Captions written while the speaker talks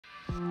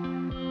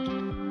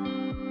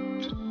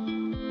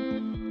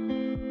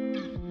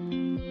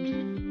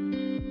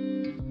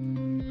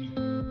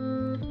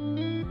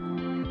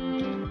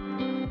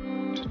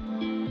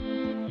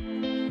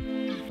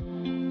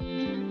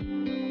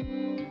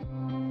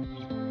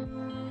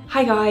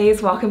Hi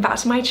guys, welcome back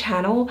to my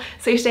channel.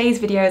 So today's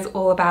video is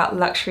all about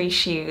luxury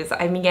shoes.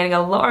 I've been getting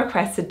a lot of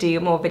requests to do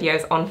more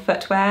videos on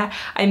footwear.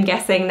 I'm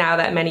guessing now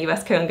that many of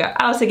us can go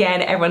out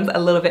again, everyone's a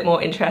little bit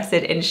more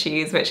interested in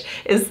shoes, which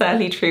is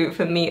certainly true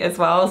for me as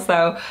well.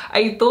 So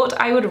I thought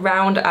I would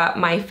round up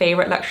my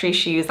favorite luxury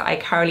shoes that I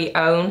currently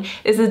own.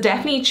 This has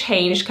definitely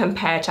changed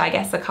compared to, I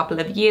guess, a couple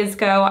of years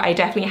ago. I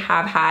definitely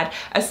have had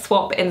a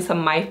swap in some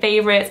of my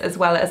favorites, as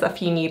well as a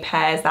few new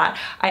pairs that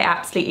I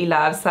absolutely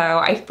love. So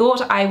I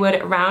thought I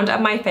would round up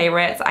my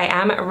favorites. I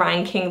am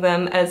ranking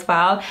them as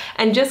well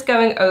and just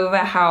going over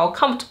how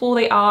comfortable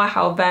they are,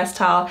 how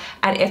versatile,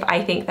 and if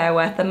I think they're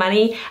worth the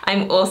money.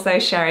 I'm also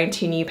sharing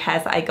 2 new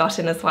pairs that I got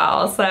in as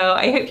well. So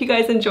I hope you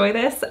guys enjoy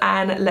this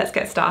and let's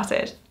get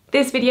started.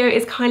 This video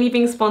is kindly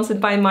being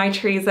sponsored by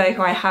MyTheresa,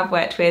 who I have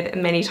worked with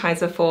many times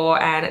before,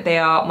 and they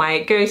are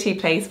my go-to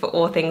place for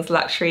all things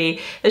luxury.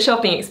 The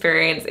shopping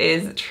experience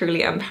is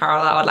truly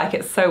unparalleled. Like,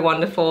 it's so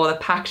wonderful. The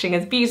packaging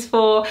is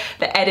beautiful,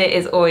 the edit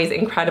is always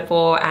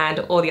incredible, and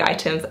all the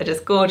items are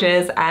just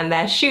gorgeous, and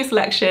their shoe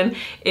selection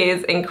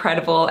is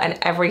incredible, and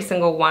every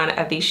single one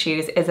of these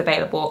shoes is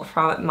available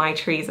from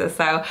MyTheresa.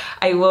 So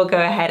I will go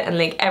ahead and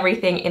link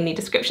everything in the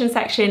description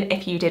section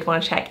if you did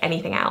want to check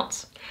anything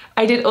out.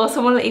 I did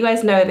also want to let you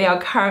guys know they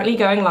are currently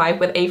going live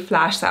with a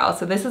flash sale.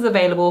 So this is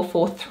available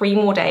for 3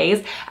 more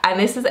days, and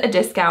this is a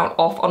discount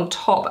off on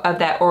top of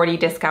their already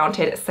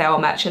discounted sale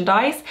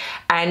merchandise.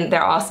 And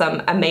there are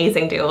some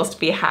amazing deals to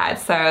be had.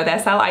 So their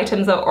sale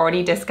items are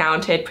already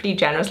discounted pretty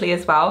generously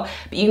as well,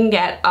 but you can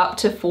get up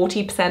to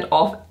 40%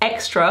 off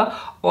extra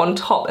on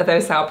top of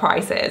those sale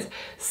prices.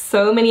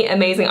 So many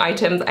amazing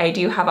items. I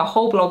do have a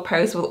whole blog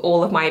post with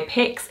all of my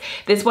picks.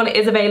 This one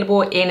is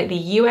available in the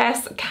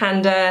US,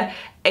 Canada,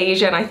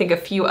 Asia, and I think a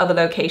few other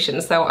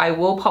locations. So I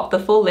will pop the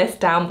full list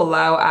down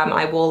below.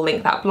 I will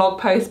link that blog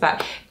post,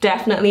 but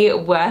definitely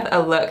worth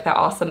a look. There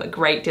are some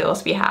great deals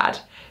to be had.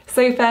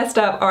 So first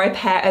up are a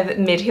pair of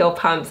mid-heel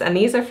pumps, and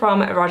these are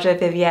from Roger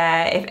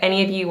Vivier. If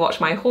any of you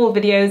watch my haul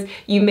videos,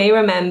 you may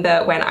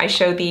remember when I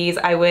showed these,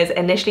 I was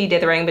initially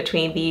dithering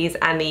between these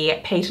and the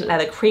patent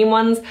leather cream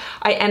ones.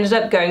 I ended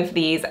up going for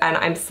these, and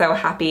I'm so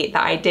happy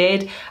that I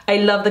did. I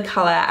love the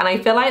color, and I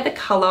feel like the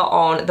color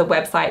on the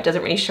website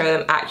doesn't really show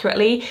them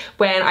accurately.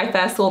 When I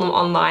first saw them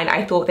online,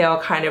 I thought they were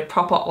kind of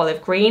proper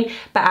olive green,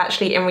 but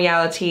actually in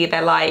reality,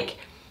 they're like,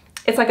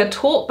 it's like a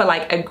taupe, but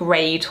like a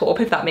grey taupe,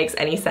 if that makes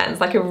any sense.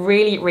 Like a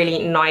really, really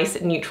nice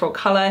neutral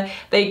color.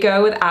 They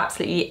go with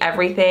absolutely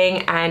everything,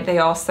 and they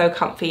are so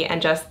comfy and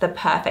just the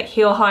perfect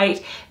heel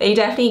height. They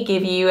definitely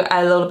give you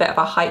a little bit of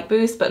a height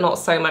boost, but not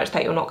so much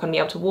that you're not gonna be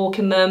able to walk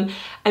in them.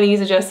 And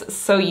these are just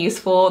so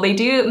useful. They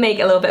do make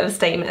a little bit of a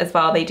statement as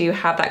well. They do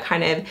have that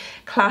kind of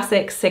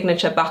classic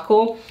signature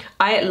buckle.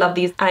 I love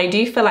these, and I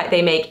do feel like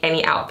they make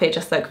any outfit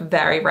just look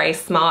very, very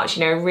smart.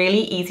 You know,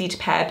 really easy to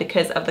pair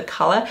because of the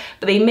color,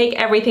 but they make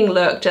everything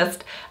look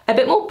just a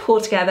bit more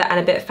pulled together and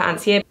a bit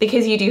fancier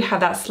because you do have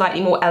that slightly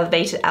more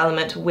elevated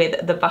element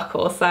with the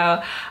buckle.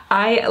 So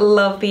I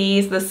love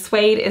these. The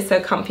suede is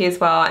so comfy as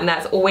well, and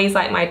that's always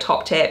like my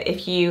top tip.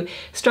 If you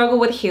struggle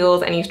with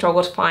heels and you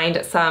struggle to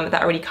find some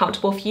that are really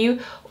comfortable for you,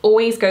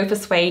 always go for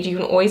suede. You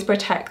can always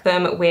protect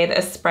them with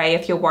a spray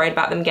if you're worried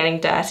about them getting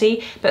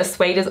dirty, but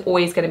suede is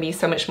always going to be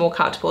so much more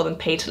comfortable than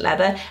patent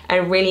leather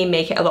and really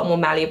make it a lot more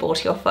malleable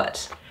to your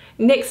foot.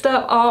 Next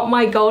up are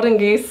my Golden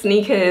Goose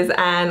sneakers,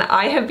 and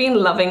I have been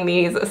loving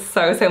these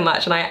so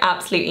much, and I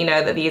absolutely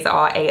know that these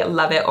are a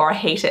love it or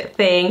hate it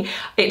thing.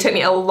 It took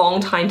me a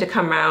long time to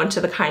come around to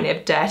the kind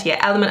of dirtier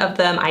element of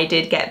them. I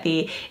did get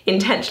the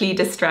intentionally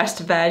distressed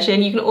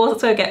version. You can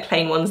also get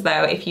plain ones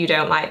though if you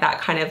don't like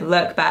that kind of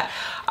look, but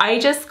I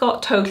just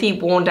got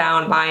totally worn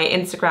down by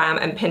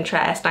Instagram and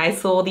Pinterest, and I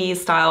saw these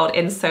styled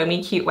in so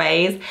many cute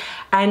ways,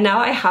 and now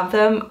I have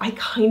them, I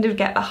kind of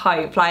get the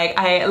hype. Like,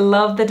 I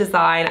love the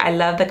design, I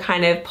love the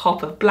kind of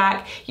pop of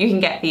black. You can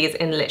get these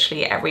in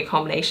literally every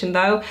combination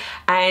though,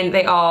 and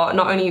they are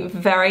not only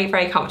very,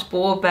 very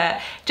comfortable,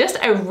 but just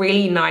a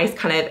really nice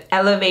kind of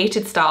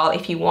elevated style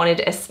if you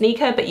wanted a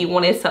sneaker, but you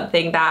wanted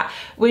something that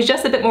was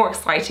just a bit more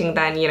exciting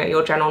than, you know,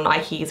 your general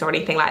Nikes or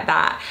anything like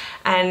that.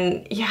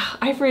 And yeah,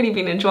 I've really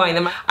been enjoying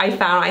them. I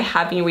found I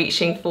have been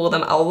reaching for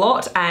them a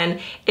lot, and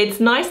it's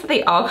nice that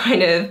they are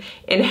kind of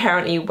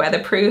inherently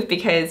weatherproof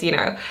because, you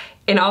know,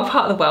 in our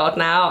part of the world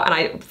now, and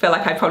I feel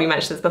like I probably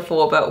mentioned this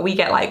before, but we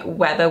get like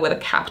weather with a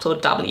capital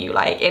W.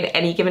 Like, in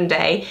any given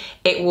day,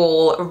 it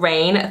will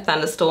rain,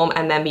 thunderstorm,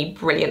 and then be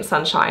brilliant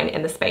sunshine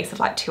in the space of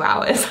like 2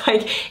 hours.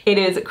 Like, it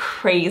is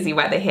crazy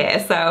weather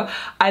here. So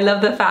I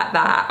love the fact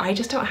that I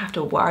just don't have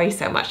to worry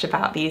so much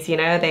about these, you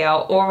know. They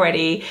are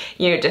already,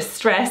 you know,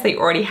 distressed. They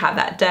already have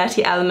that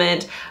dirty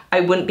element. I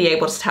wouldn't be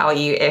able to tell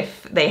you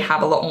if they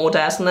have a lot more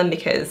dirt on them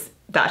because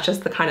that's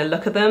just the kind of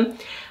look of them.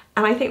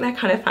 and I think they're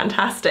kind of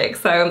fantastic.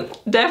 So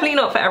definitely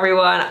not for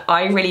everyone.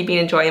 I've really been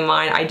enjoying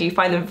mine. I do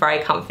find them very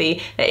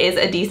comfy. There is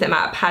a decent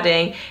amount of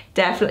padding.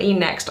 Definitely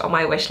next on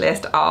my wish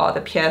list are the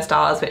Pure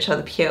Stars, which are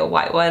the pure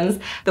white ones.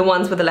 The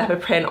ones with the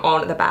leopard print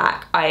on the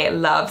back I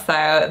love,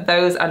 so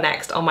those are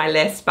next on my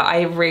list, but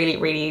I've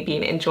really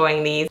been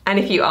enjoying these. And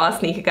if you are a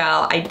sneaker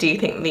girl, I do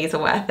think these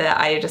are worth it.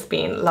 I've just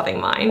been loving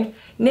mine.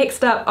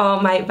 Next up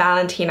are my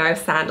Valentino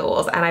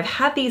sandals, and I've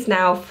had these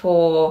now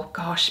for,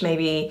 gosh,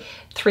 maybe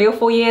 3 or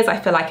 4 years. I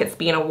feel like it's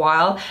been a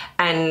while,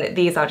 and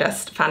these are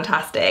just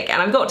fantastic.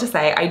 And I've got to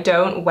say, I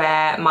don't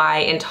wear my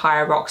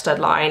entire Rockstud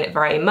line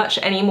very much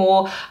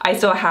anymore. I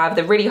still have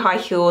the really high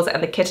heels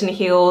and the kitten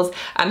heels.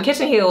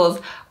 Kitten heels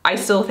I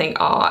still think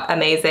are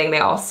amazing. They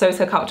are so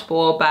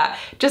comfortable, but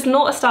just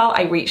not a style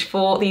I reach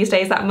for these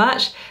days that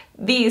much.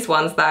 These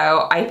ones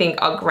though, I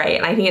think are great,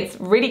 and I think it's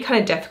really kind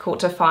of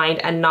difficult to find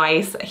a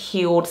nice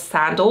heeled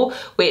sandal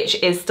which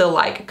is still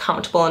like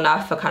comfortable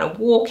enough for kind of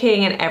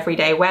walking and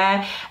everyday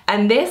wear.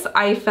 And this,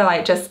 I feel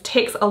like, just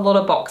ticks a lot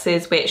of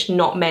boxes which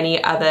not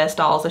many other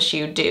styles of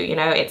shoe do. You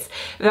know, it's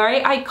very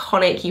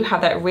iconic. You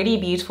have that really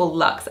beautiful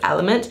luxe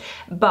element,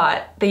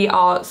 but they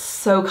are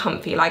so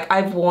comfy. Like,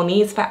 I've worn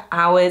these for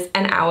hours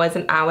and hours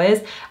and hours,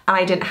 and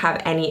I didn't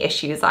have any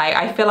issues.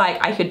 I feel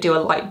like I could do a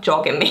light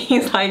jog in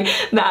these. Like,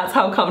 that's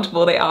how comfortable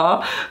they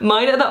are.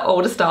 Mine are the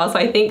older styles, so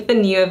I think the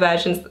newer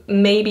versions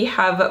maybe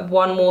have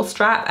one more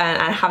strap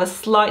and have a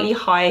slightly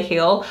higher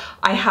heel.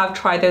 I have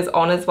tried those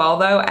on as well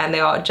though, and they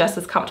are just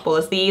as comfortable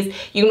as these.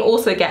 You can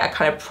also get a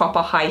kind of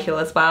proper high heel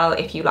as well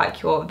if you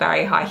like your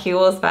very high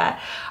heels, but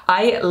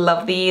I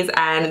love these,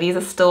 and these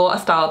are still a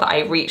style that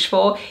I reach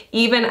for,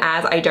 even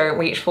as I don't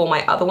reach for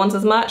my other ones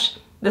as much.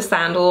 The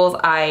sandals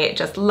I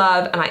just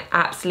love, and I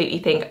absolutely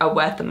think are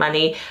worth the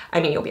money.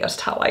 I mean, you'll be able to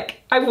tell, like,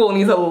 I've worn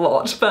these a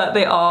lot, but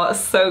they are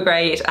so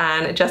great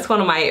and just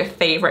one of my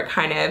favorite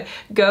kind of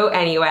go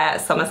anywhere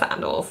summer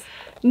sandals.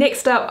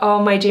 Next up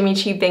are my Jimmy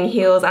Choo Bing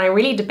heels, and I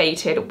really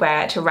debated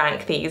where to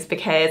rank these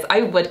because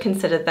I would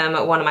consider them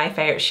one of my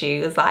favorite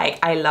shoes. Like,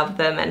 I love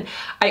them, and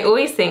I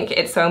always think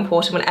it's so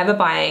important whenever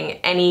buying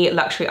any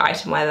luxury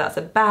item, whether that's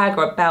a bag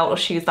or a belt or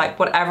shoes, like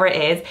whatever it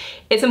is,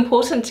 it's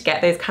important to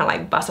get those kind of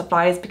like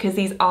butterflies because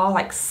these are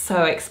like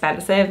so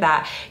expensive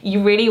that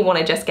you really want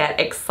to just get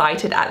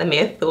excited at the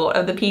mere thought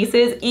of the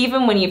pieces,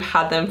 even when you've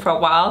had them for a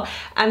while.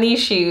 And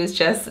these shoes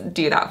just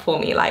do that for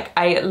me. Like,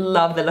 I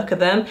love the look of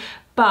them.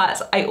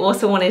 But I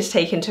also wanted to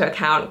take into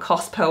account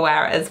cost per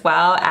wear as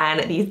well,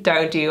 and these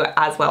don't do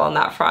as well on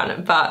that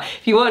front. But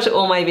if you watch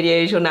all my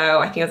videos, you'll know,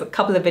 I think it was a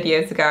couple of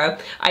videos ago,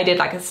 I did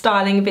like a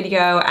styling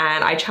video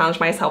and I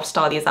challenged myself to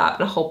style these up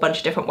in a whole bunch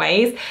of different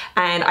ways,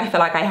 and I feel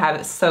like I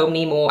have so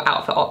many more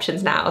outfit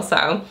options now.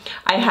 So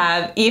I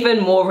have even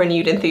more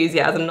renewed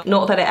enthusiasm.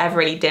 Not that it ever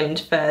really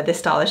dimmed for this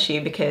style of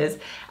shoe because,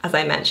 as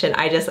I mentioned,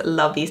 I just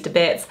love these to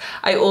bits.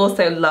 I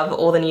also love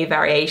all the new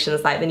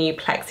variations, like the new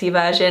plexi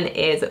version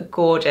is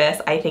gorgeous.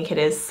 I think it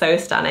is so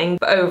stunning.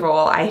 But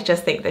overall, I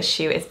just think this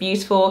shoe is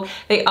beautiful.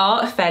 They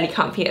are fairly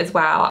comfy as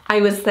well.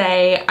 I would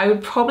say I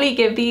would probably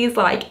give these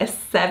like a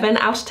 7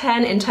 out of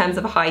 10 in terms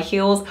of high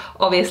heels.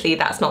 Obviously,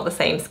 that's not the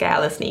same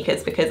scale as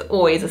sneakers because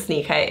always a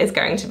sneaker is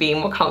going to be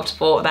more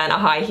comfortable than a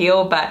high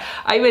heel, but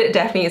I would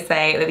definitely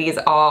say that these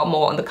are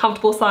more on the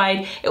comfortable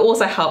side. It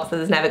also helps that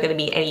there's never going to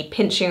be any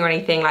pinching or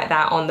anything like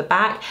that on the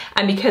back,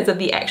 and because of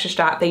the extra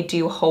strap, they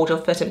do hold your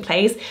foot in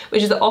place,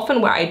 which is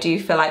often where I do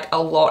feel like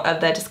a lot of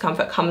the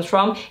discomfort comes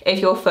from if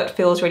your foot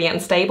feels really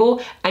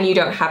unstable, and you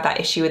don't have that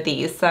issue with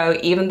these. So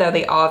even though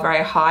they are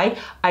very high,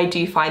 I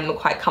do find them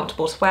quite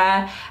comfortable to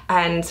wear,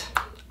 and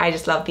I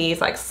just love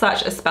these. Like,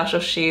 such a special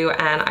shoe,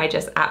 and I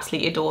just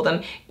absolutely adore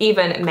them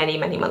even many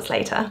months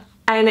later.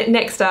 And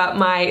next up,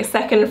 my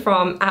second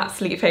from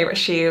absolute favorite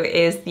shoe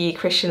is the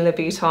Christian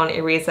Louboutin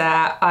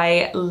Teresa.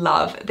 I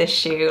love this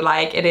shoe.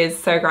 Like, it is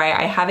so great.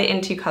 I have it in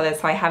 2 colors,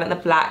 so I have it in the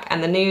black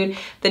and the nude.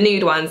 The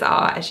nude ones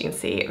are, as you can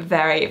see,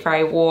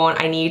 very worn.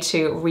 I need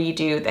to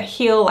redo the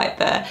heel, like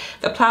the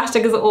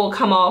plastic has all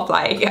come off.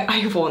 Like,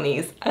 I've worn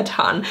these a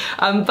ton,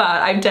 but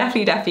I've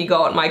definitely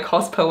got my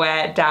cost per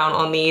wear down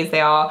on these.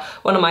 They are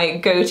one of my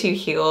go-to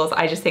heels.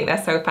 I just think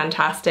they're so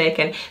fantastic,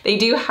 and they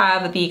do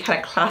have the kind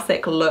of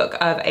classic look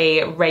of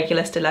a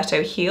regular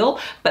stiletto heel,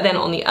 but then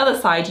on the other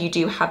side you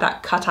do have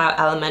that cutout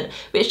element,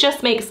 which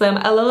just makes them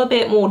a little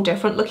bit more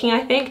different looking,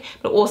 I think,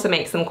 but also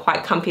makes them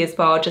quite comfy as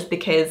well, just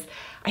because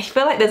I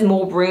feel like there's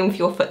more room for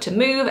your foot to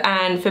move,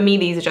 and for me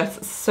these are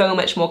just so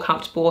much more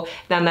comfortable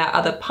than their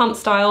other pump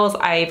styles.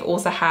 I've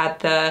also had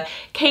the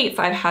Kates,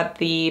 I've had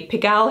the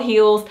Pigalle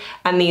heels,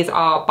 and these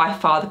are by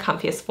far the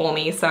comfiest for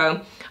me.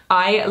 So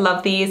I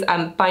love these.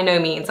 By no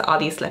means are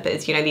these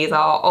slippers. You know, these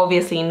are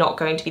obviously not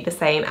going to be the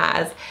same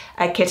as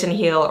a kitten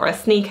heel or a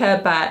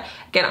sneaker, but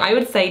again, I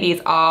would say these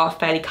are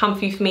fairly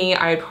comfy for me.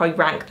 I would probably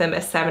rank them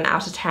a 7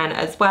 out of 10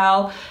 as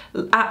well.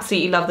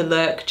 Absolutely love the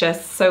look,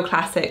 just so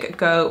classic,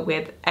 go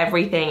with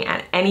everything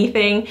and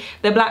anything.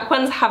 The black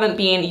ones haven't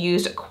been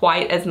used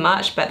quite as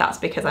much, but that's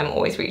because I'm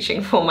always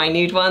reaching for my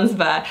nude ones,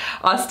 but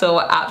are still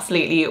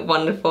absolutely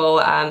wonderful.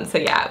 So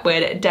yeah,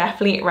 would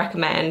definitely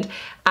recommend.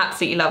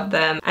 Absolutely love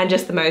them, and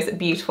just the most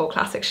beautiful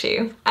classic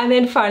shoe. And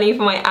then finally,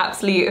 for my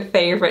absolute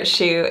favorite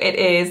shoe, it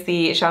is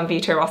the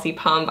Vita Rossi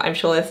pump. I'm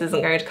sure this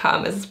isn't going to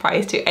come as a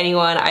surprise to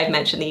anyone. I've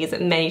mentioned these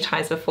many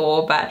times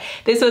before, but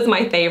this was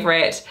my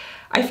favorite,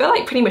 I feel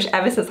like pretty much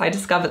ever since I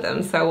discovered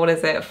them. So what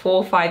is it, 4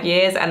 or 5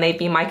 years, and they've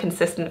been my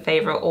consistent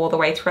favorite all the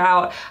way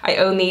throughout. I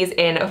own these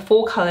in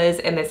 4 colors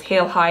in this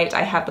heel height.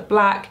 I have the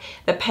black,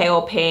 the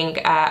pale pink,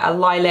 a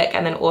lilac,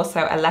 and then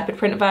also a leopard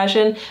print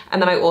version.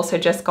 And then I also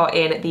just got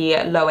in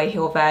the lower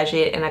heel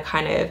version in a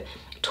kind of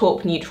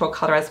taupe neutral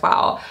color as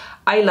well.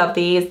 I love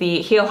these.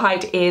 The heel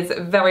height is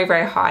very,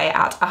 very high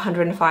at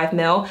 105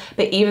 mil,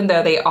 but even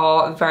though they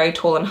are very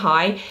tall and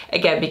high,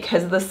 again,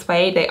 because of the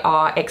suede, they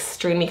are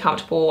extremely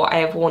comfortable. I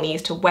have worn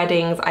these to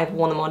weddings, I've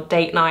worn them on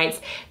date nights.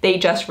 They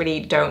just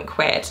really don't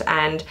quit,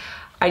 and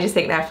I just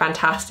think they're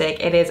fantastic.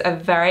 It is a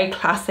very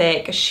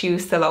classic shoe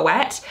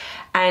silhouette,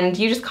 and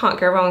you just can't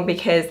go wrong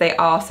because they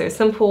are so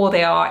simple.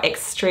 They are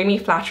extremely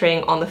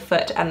flattering on the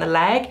foot and the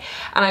leg.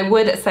 And I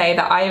would say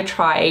that I have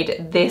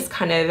tried this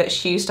kind of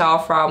shoe style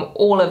from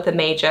all of the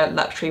major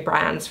luxury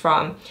brands,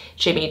 from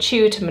Jimmy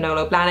Choo to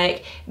Manolo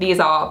Blahnik. These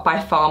are by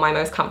far my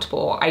most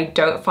comfortable. I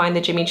don't find the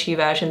Jimmy Choo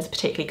versions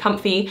particularly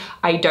comfy.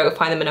 I don't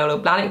find the Manolo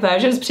Blahnik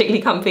versions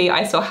particularly comfy.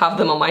 I still have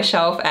them on my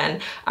shelf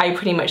and I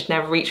pretty much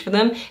never reach for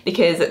them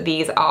because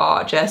these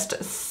are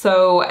just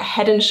so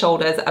head and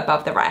shoulders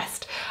above the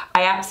rest.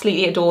 I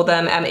absolutely adore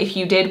them. If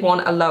you did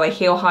want a lower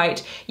heel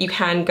height, you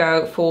can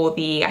go for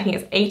the, I think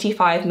it's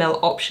 85 mil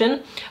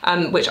option,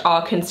 which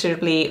are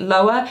considerably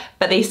lower,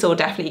 but they still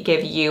definitely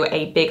give you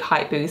a big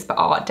height boost, but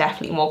are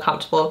definitely more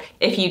comfortable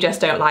if you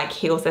just don't like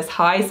heels this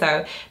high.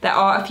 So there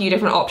are a few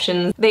different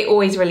options. They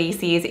always release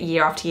these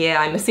year after year.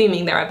 I'm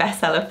assuming they're a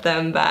bestseller for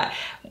them, but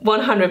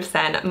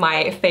 100%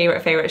 my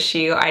favorite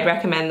shoe. I'd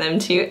recommend them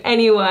to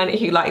anyone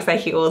who likes their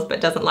heels but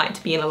doesn't like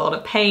to be in a lot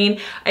of pain.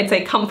 I'd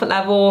say comfort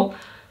level,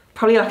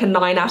 probably like a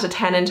 9 out of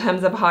 10 in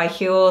terms of high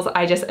heels.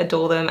 I just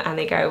adore them and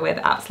they go with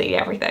absolutely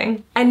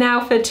everything. And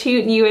now for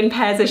 2 new in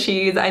pairs of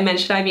shoes. I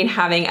mentioned I've been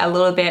having a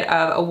little bit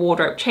of a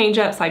wardrobe change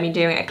up, so I've been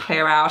doing a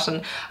clear out,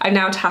 and I've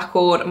now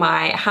tackled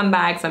my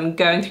handbags. I'm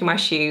going through my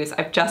shoes.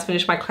 I've just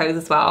finished my clothes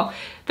as well.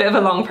 Bit of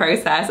a long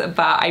process,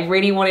 but I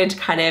really wanted to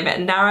kind of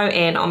narrow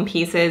in on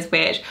pieces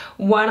which,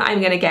 1,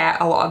 I'm gonna get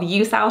a lot of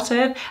use out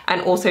of,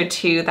 and also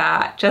 2,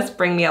 that just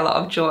bring me a lot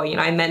of joy. You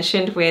know, I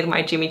mentioned with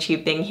my Jimmy Choo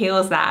Bing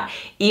heels that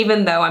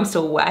even though I'm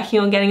still working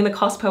on getting the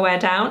cost per wear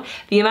down,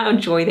 the amount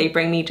of joy they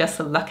bring me just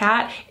to look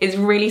at is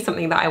really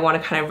something that I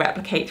want to kind of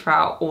replicate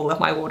throughout all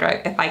of my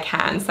wardrobe if I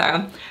can.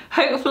 So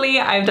hopefully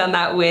I've done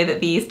that with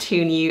these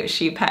 2 new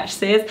shoe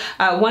purchases.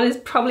 One is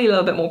probably a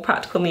little bit more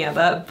practical than the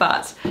other,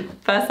 but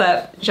first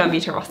up,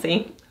 Vita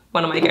Rossi,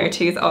 one of my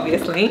go-tos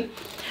obviously.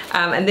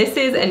 And this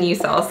is a new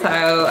style,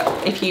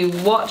 so if you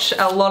watch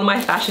a lot of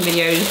my fashion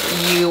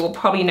videos, you will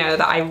probably know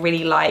that I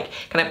really like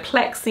kind of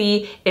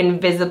plexi,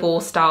 invisible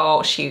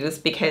style shoes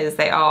because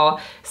they are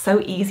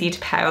so easy to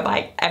pair with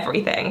like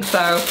everything. So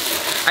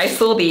I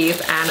saw these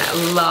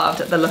and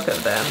loved the look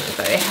of them.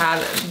 So they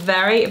have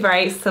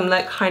very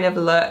similar kind of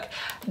look.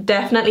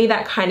 Definitely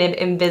that kind of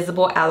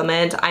invisible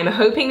element. I'm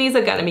hoping these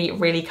are gonna be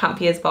really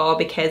comfy as well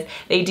because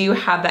they do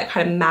have that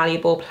kind of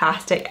malleable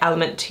plastic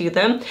element to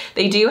them.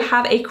 They do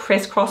have a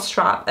crisscross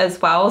strap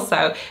as well,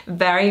 so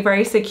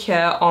very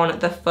secure on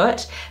the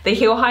foot. The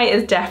heel height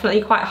is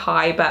definitely quite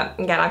high, but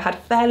again, I've had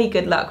fairly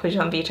good luck with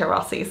Vita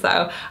Rossi,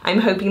 so I'm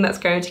hoping that's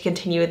going to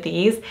continue with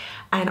these.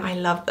 And I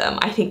love them.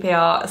 I think they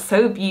are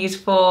so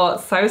beautiful,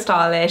 so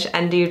stylish,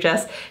 and do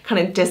just kind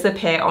of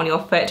disappear on your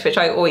foot, which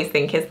I always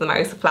think is the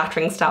most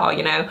flattering style,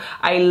 you know.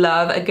 I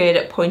love a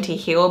good pointy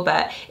heel,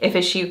 but if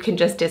a shoe can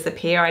just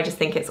disappear, I just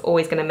think it's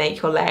always gonna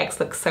make your legs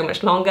look so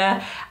much longer,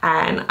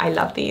 and I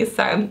love these.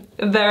 So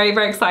very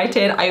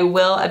excited. I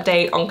will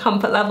update on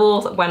comfort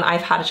levels when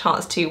I've had a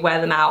chance to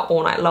wear them out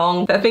all night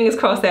long, but fingers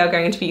crossed they are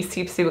going to be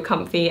super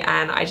comfy,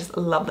 and I just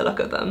love the look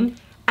of them.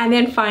 And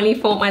then finally,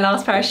 for my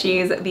last pair of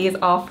shoes, these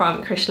are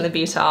from Christian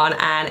Louboutin,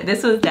 and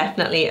this was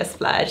definitely a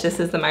splurge. This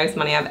is the most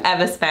money I've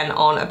ever spent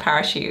on a pair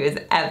of shoes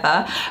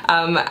ever,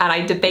 and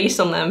I debated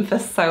on them for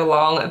so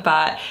long,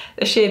 but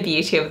the sheer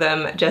beauty of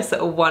them just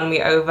won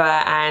me over,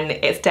 and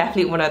it's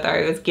definitely one of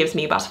those gives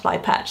me butterfly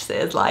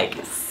purchases,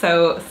 like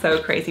so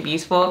crazy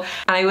beautiful.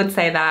 And I would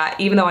say that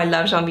even though I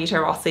love Vita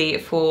Rossi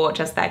for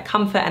just their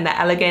comfort and their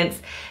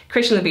elegance,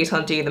 Christian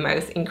Louboutin do the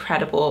most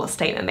incredible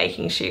statement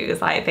making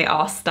shoes. Like, they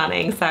are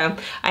stunning. So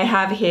I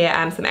have here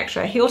some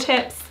extra heel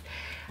tips.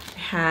 I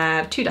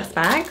have 2 dust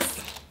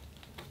bags.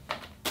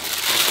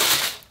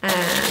 And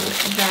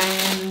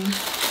then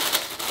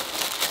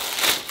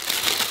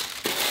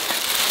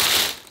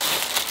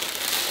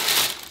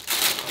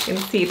you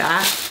can see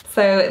that.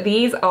 So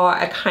these are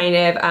a kind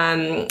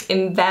of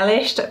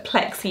embellished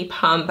plexi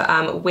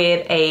pump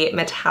with a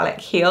metallic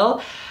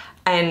heel.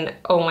 And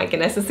oh my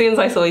goodness, as soon as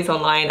I saw these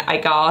online, I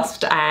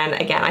gasped. And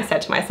again, I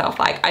said to myself,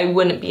 like, I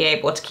wouldn't be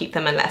able to keep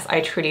them unless I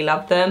truly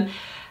loved them.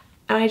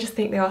 and I just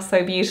think they are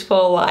so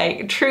beautiful,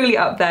 like truly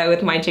up there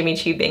with my Jimmy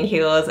Choo Bing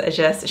heels are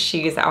just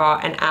shoes that are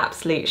an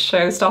absolute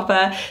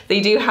showstopper. They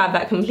do have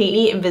that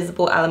completely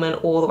invisible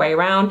element all the way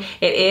around.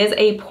 It is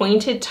a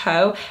pointed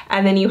toe,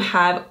 and then you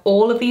have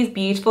all of these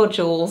beautiful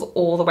jewels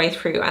all the way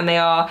through, and they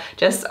are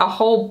just a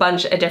whole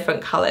bunch of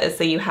different colors.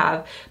 So you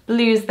have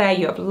blues there,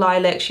 you have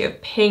lilacs, you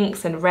have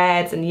pinks and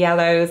reds and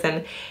yellows,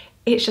 and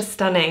it's just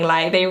stunning.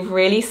 Like, they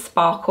really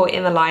sparkle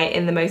in the light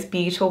in the most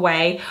beautiful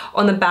way.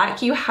 On the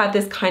back you have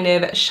this kind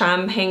of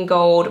champagne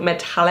gold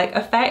metallic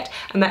effect,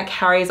 and that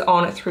carries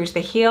on through to the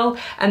heel,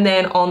 and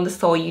then on the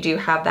sole you do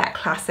have that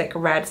classic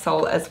red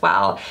sole as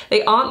well.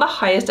 They aren't the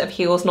highest of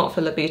heels, not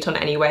for Louboutin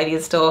anyway.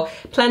 These are still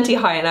plenty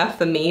high enough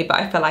for me, but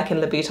I feel like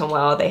in Louboutin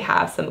world they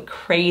have some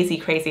crazy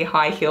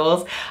high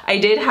heels. I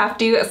did have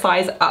to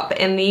size up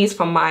in these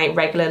from my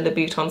regular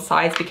Louboutin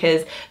size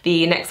because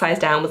the next size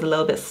down was a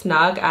little bit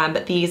snug,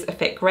 but these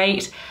fit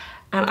great,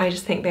 and I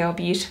just think they are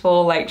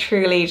beautiful. Like,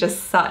 truly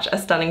just such a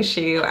stunning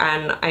shoe,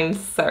 and I'm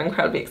so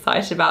incredibly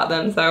excited about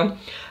them. So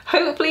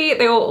hopefully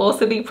they will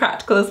also be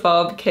practical as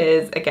well,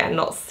 because again,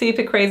 not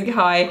super crazy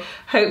high.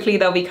 Hopefully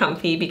they'll be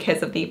comfy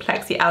because of the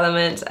plexi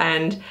element,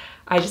 and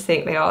I just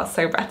think they are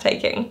so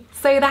breathtaking.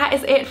 So that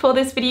is it for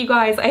this video,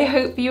 guys. I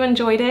hope you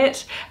enjoyed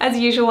it. As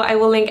usual, I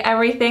will link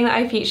everything that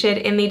I featured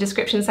in the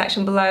description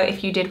section below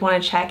if you did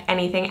want to check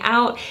anything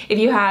out. If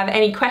you have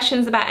any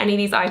questions about any of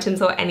these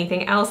items or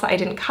anything else that I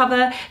didn't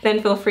cover,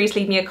 then feel free to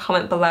leave me a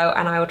comment below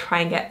and I will try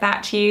and get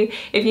back to you.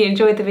 If you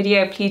enjoyed the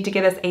video, please do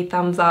give us a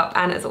thumbs up,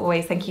 and as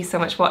always, thank you so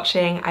much for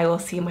watching. I will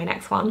see you in my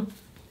next one.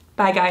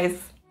 Bye,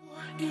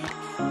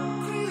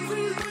 guys.